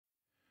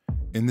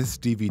In this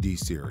DVD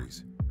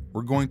series,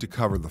 we're going to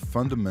cover the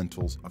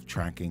fundamentals of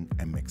tracking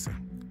and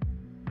mixing.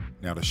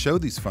 Now, to show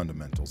these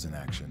fundamentals in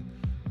action,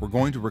 we're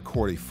going to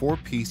record a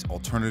 4-piece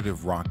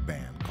alternative rock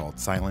band called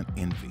Silent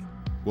Envy.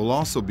 We'll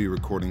also be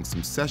recording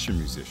some session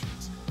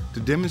musicians to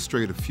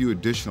demonstrate a few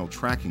additional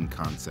tracking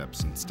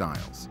concepts and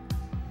styles.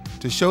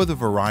 To show the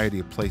variety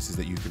of places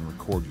that you can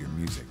record your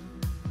music,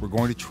 we're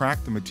going to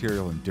track the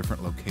material in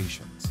different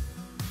locations.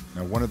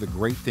 Now, one of the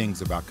great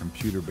things about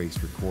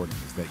computer-based recording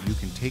is that you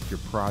can take your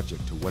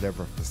project to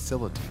whatever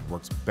facility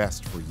works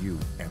best for you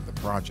and the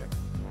project.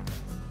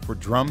 For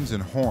drums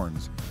and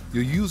horns,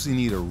 you'll usually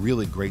need a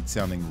really great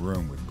sounding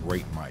room with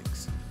great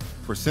mics.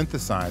 For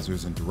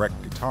synthesizers and direct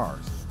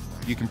guitars,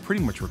 you can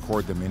pretty much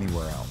record them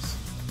anywhere else.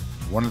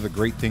 One of the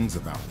great things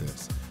about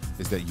this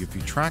is that if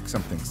you track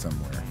something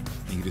somewhere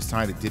and you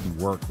decide it didn't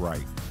work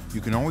right,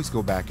 you can always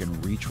go back and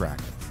retrack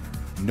it.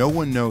 No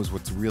one knows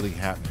what's really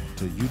happening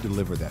until you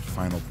deliver that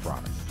final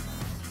product.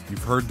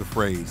 You've heard the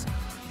phrase,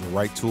 the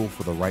right tool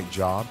for the right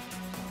job?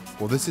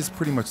 Well, this is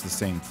pretty much the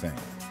same thing.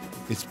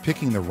 It's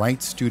picking the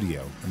right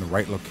studio and the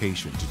right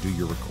location to do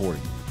your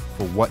recording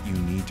for what you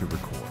need to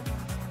record.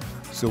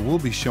 So we'll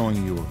be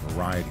showing you a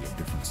variety of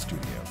different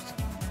studios: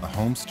 a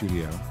home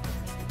studio,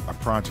 a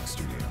project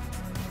studio,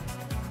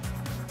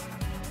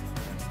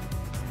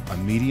 a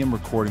medium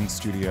recording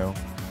studio,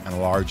 and a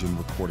large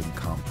recording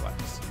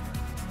complex.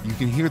 You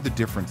can hear the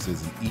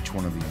differences in each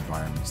one of the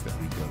environments that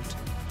we go to.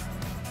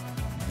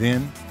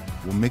 Then,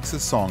 we'll mix a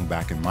song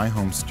back in my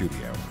home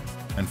studio,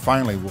 and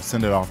finally we'll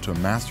send it off to a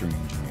mastering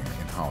engineer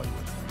in Hollywood.